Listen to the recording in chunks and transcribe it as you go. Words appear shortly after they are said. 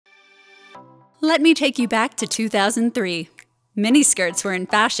Let me take you back to 2003. Miniskirts were in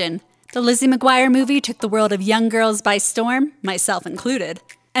fashion. The Lizzie McGuire movie took the world of young girls by storm, myself included.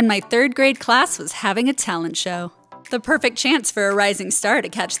 And my third grade class was having a talent show. The perfect chance for a rising star to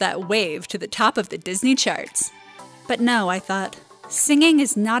catch that wave to the top of the Disney charts. But no, I thought, singing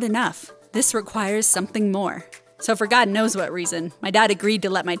is not enough. This requires something more. So for God knows what reason, my dad agreed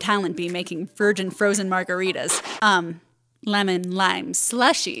to let my talent be making virgin frozen margaritas. Lemon lime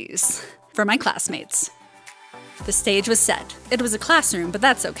slushies for my classmates. The stage was set. It was a classroom, but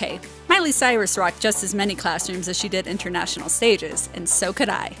that's okay. Miley Cyrus rocked just as many classrooms as she did international stages, and so could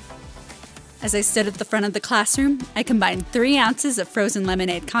I. As I stood at the front of the classroom, I combined 3 ounces of frozen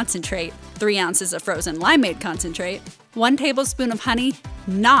lemonade concentrate, 3 ounces of frozen limeade concentrate, 1 tablespoon of honey,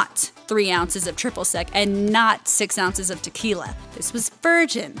 not 3 ounces of triple sec, and not 6 ounces of tequila. This was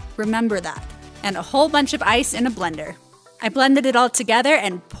virgin, remember that. And a whole bunch of ice in a blender. I blended it all together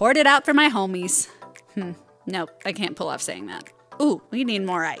and poured it out for my homies. Nope, I can't pull off saying that. Ooh, we need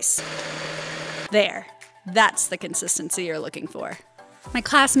more ice. There, that's the consistency you're looking for. My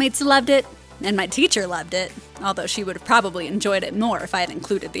classmates loved it, and my teacher loved it, although she would have probably enjoyed it more if I had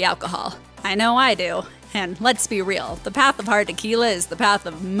included the alcohol. I know I do. And let's be real, the path of hard tequila is the path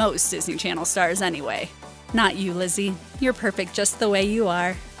of most Disney Channel stars anyway. Not you, Lizzie. You're perfect just the way you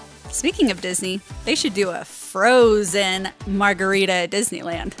are. Speaking of Disney, they should do a frozen margarita at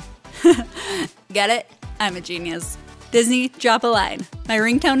Disneyland. Get it? I'm a genius. Disney, drop a line. My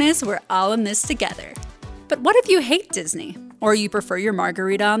ringtone is, we're all in this together. But what if you hate Disney? Or you prefer your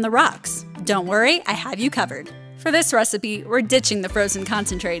margarita on the rocks? Don't worry, I have you covered. For this recipe, we're ditching the frozen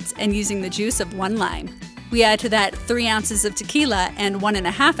concentrates and using the juice of 1 lime. We add to that 3 ounces of tequila and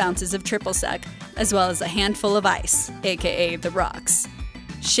 1.5 ounces of triple sec, as well as a handful of ice, aka the rocks.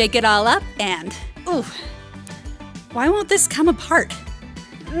 Shake it all up and, ooh, why won't this come apart?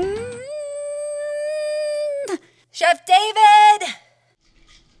 Chef David!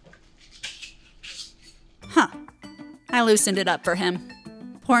 Huh. I loosened it up for him.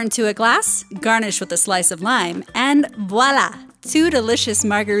 Pour into a glass, garnish with a slice of lime, and voila! 2 delicious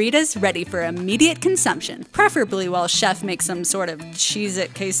margaritas ready for immediate consumption, preferably while Chef makes some sort of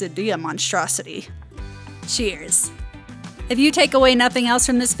Cheez-It quesadilla monstrosity. Cheers! If you take away nothing else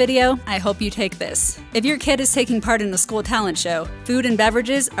from this video, I hope you take this. If your kid is taking part in a school talent show, food and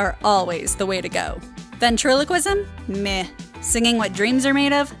beverages are always the way to go. Ventriloquism? Meh. Singing what dreams are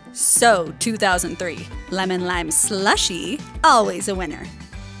made of? So 2003. Lemon lime slushy? Always a winner.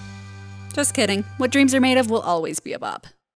 Just kidding. What dreams are made of will always be a bop.